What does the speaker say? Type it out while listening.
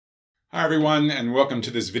Hi everyone, and welcome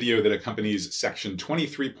to this video that accompanies section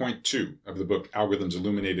 23.2 of the book Algorithms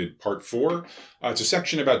Illuminated Part 4. It's a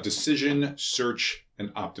section about decision, search,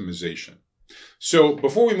 and optimization. So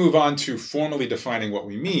before we move on to formally defining what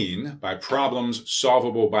we mean by problems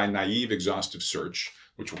solvable by naive exhaustive search,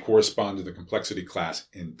 which will correspond to the complexity class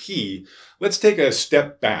NP, let's take a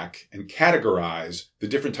step back and categorize the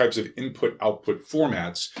different types of input-output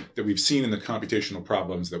formats that we've seen in the computational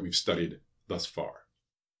problems that we've studied thus far.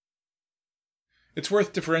 It's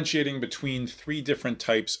worth differentiating between three different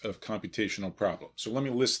types of computational problems. So let me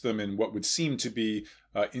list them in what would seem to be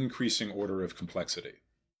increasing order of complexity.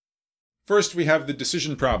 First, we have the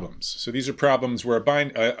decision problems. So these are problems where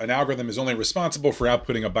an algorithm is only responsible for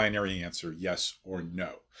outputting a binary answer, yes or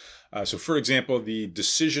no. So for example, the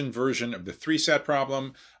decision version of the 3-sat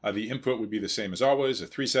problem, the input would be the same as always, a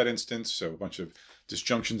 3-sat instance, so a bunch of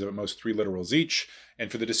disjunctions of at most 3 literals each. And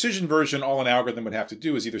for the decision version, all an algorithm would have to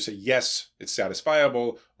do is either say, yes, it's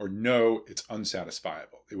satisfiable, or no, it's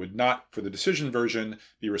unsatisfiable. It would not, for the decision version,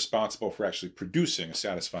 be responsible for actually producing a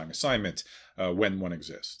satisfying assignment when one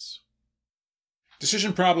exists.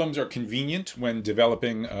 Decision problems are convenient when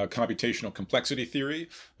developing computational complexity theory,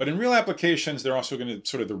 but in real applications, they're also going to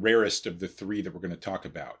sort of the rarest of the three that we're going to talk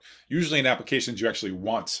about. Usually in applications, you actually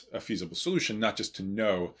want a feasible solution, not just to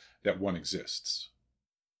know that one exists.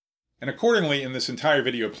 And accordingly, in this entire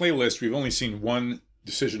video playlist, we've only seen one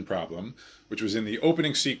decision problem, which was in the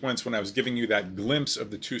opening sequence when I was giving you that glimpse of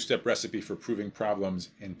the 2-step recipe for proving problems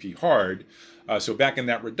NP hard. So back in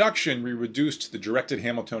that reduction, we reduced the directed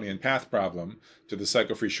Hamiltonian path problem to the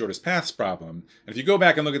cycle-free shortest paths problem. And if you go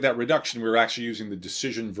back and look at that reduction, we were actually using the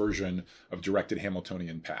decision version of directed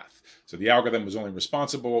Hamiltonian path. So the algorithm was only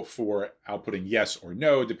responsible for outputting yes or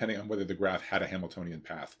no, depending on whether the graph had a Hamiltonian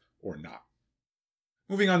path or not.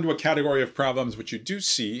 Moving on to a category of problems which you do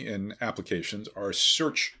see in applications are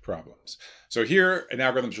search problems. So here, an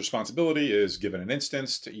algorithm's responsibility is, given an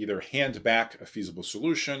instance, to either hand back a feasible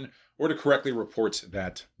solution or to correctly report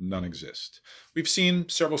that none exist. We've seen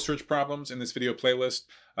several search problems in this video playlist.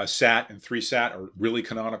 SAT and 3-sat are really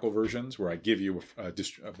canonical versions where I give you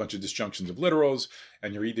a bunch of disjunctions of literals,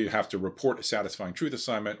 and you either have to report a satisfying truth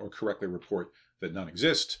assignment or correctly report that none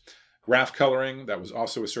exist. Graph coloring, that was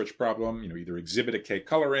also a search problem, either exhibit a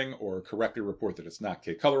k-coloring or correctly report that it's not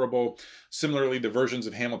k-colorable. Similarly, the versions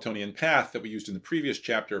of Hamiltonian path that we used in the previous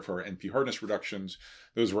chapter for our NP hardness reductions,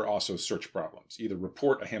 those were also search problems. Either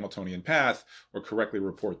report a Hamiltonian path or correctly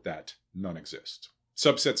report that none exist.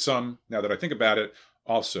 Subset sum, now that I think about it,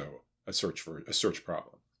 also a search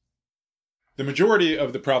problem. The majority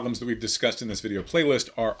of the problems that we've discussed in this video playlist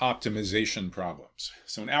are optimization problems.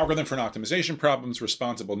 So an algorithm for an optimization problem is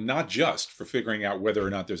responsible not just for figuring out whether or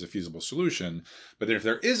not there's a feasible solution, but that if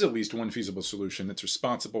there is at least one feasible solution, it's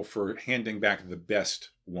responsible for handing back the best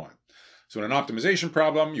one. So in an optimization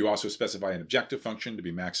problem, you also specify an objective function to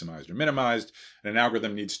be maximized or minimized, and an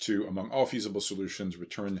algorithm needs to, among all feasible solutions,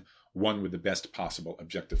 return one with the best possible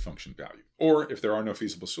objective function value. Or if there are no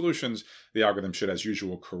feasible solutions, the algorithm should, as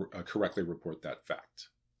usual, correctly report that fact.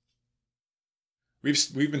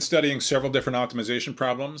 We've been studying several different optimization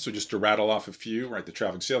problems. So just to rattle off a few, right? The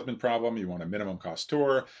traveling salesman problem, you want a minimum cost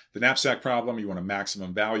tour. The knapsack problem, you want a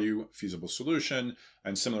maximum value feasible solution.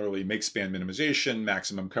 And similarly, make span minimization,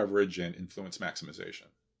 maximum coverage, and influence maximization.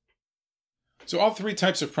 So all three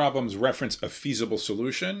types of problems reference a feasible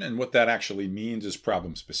solution, and what that actually means is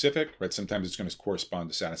problem specific, right? Sometimes it's going to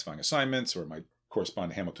correspond to satisfying assignments, or it might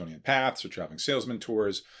correspond to Hamiltonian paths or traveling salesman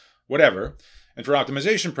tours, whatever. And for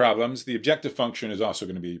optimization problems, the objective function is also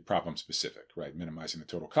going to be problem specific, right? Minimizing the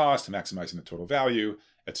total cost, maximizing the total value,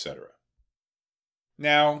 etc.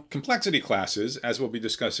 Now, complexity classes, as we'll be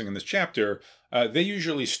discussing in this chapter, they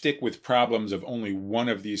usually stick with problems of only one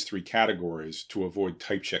of these three categories to avoid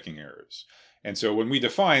type checking errors. And so when we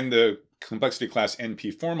define the complexity class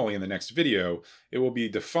NP formally in the next video, it will be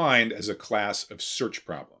defined as a class of search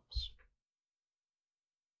problems.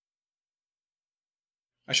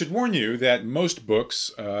 I should warn you that most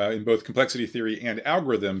books in both complexity theory and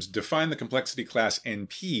algorithms define the complexity class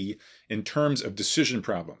NP in terms of decision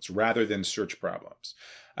problems rather than search problems.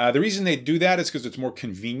 The reason they do that is because it's more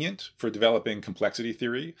convenient for developing complexity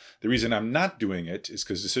theory. The reason I'm not doing it is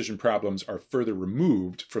because decision problems are further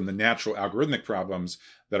removed from the natural algorithmic problems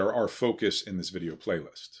that are our focus in this video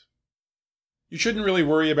playlist. You shouldn't really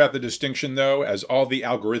worry about the distinction, though, as all the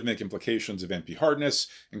algorithmic implications of NP hardness,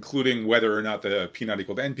 including whether or not the P not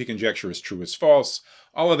equal to NP conjecture is true or false,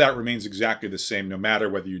 all of that remains exactly the same no matter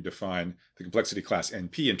whether you define the complexity class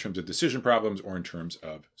NP in terms of decision problems or in terms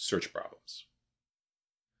of search problems.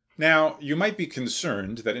 Now, you might be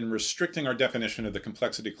concerned that in restricting our definition of the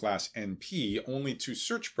complexity class NP only to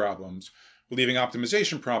search problems, we're leaving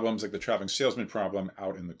optimization problems like the traveling salesman problem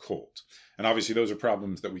out in the cold. And obviously those are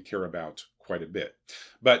problems that we care about quite a bit.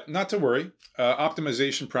 But not to worry,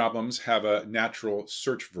 optimization problems have a natural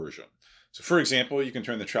search version. So for example, you can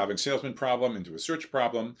turn the traveling salesman problem into a search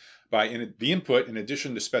problem by the input, in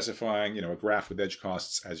addition to specifying a graph with edge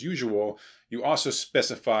costs as usual, you also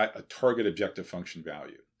specify a target objective function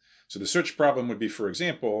value. So the search problem would be, for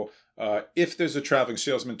example, if there's a traveling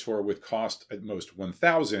salesman tour with cost at most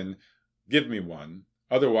 1,000, give me one.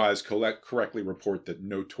 Otherwise, correctly report that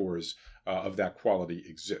no tours of that quality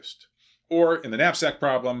exist. Or in the knapsack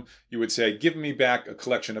problem, you would say, give me back a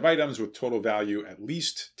collection of items with total value at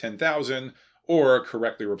least 10,000, or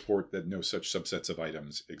correctly report that no such subsets of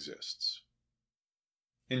items exists.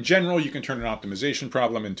 In general, you can turn an optimization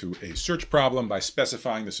problem into a search problem by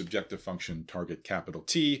specifying the subjective function target capital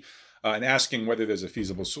T and asking whether there's a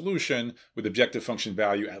feasible solution with objective function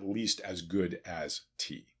value at least as good as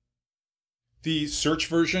T. The search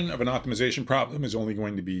version of an optimization problem is only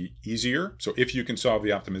going to be easier. So if you can solve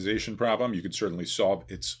the optimization problem, you can certainly solve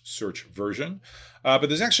its search version. But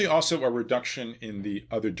there's actually also a reduction in the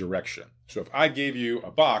other direction. So if I gave you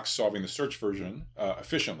a box solving the search version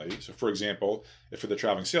efficiently, so for example, if for the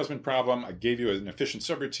traveling salesman problem, I gave you an efficient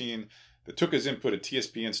subroutine that took as input a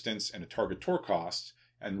TSP instance and a target tour cost,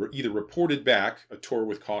 and either reported back a tour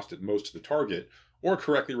with cost at most to the target, or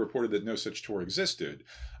correctly reported that no such tour existed,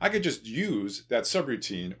 I could just use that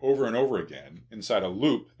subroutine over and over again inside a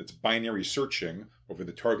loop that's binary searching over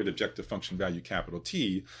the target objective function value capital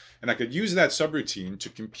T, and I could use that subroutine to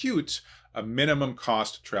compute a minimum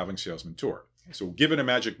cost traveling salesman tour. So given a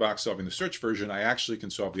magic box solving the search version, I actually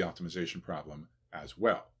can solve the optimization problem as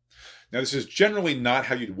well. Now, this is generally not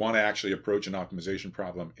how you'd want to actually approach an optimization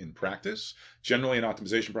problem in practice. Generally, an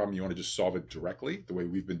optimization problem, you want to just solve it directly, the way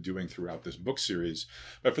we've been doing throughout this book series.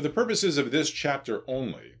 But for the purposes of this chapter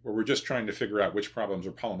only, where we're just trying to figure out which problems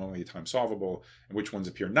are polynomially time solvable and which ones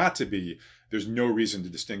appear not to be, there's no reason to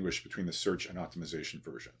distinguish between the search and optimization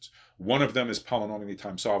versions. One of them is polynomially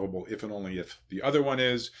time solvable if and only if the other one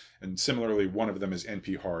is, and similarly, one of them is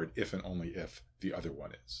NP hard if and only if the other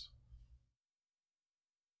one is.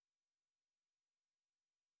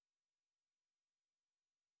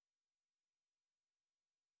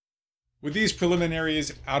 With these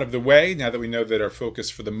preliminaries out of the way, now that we know that our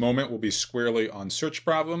focus for the moment will be squarely on search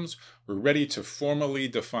problems, we're ready to formally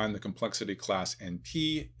define the complexity class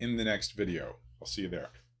NP in the next video. I'll see you there.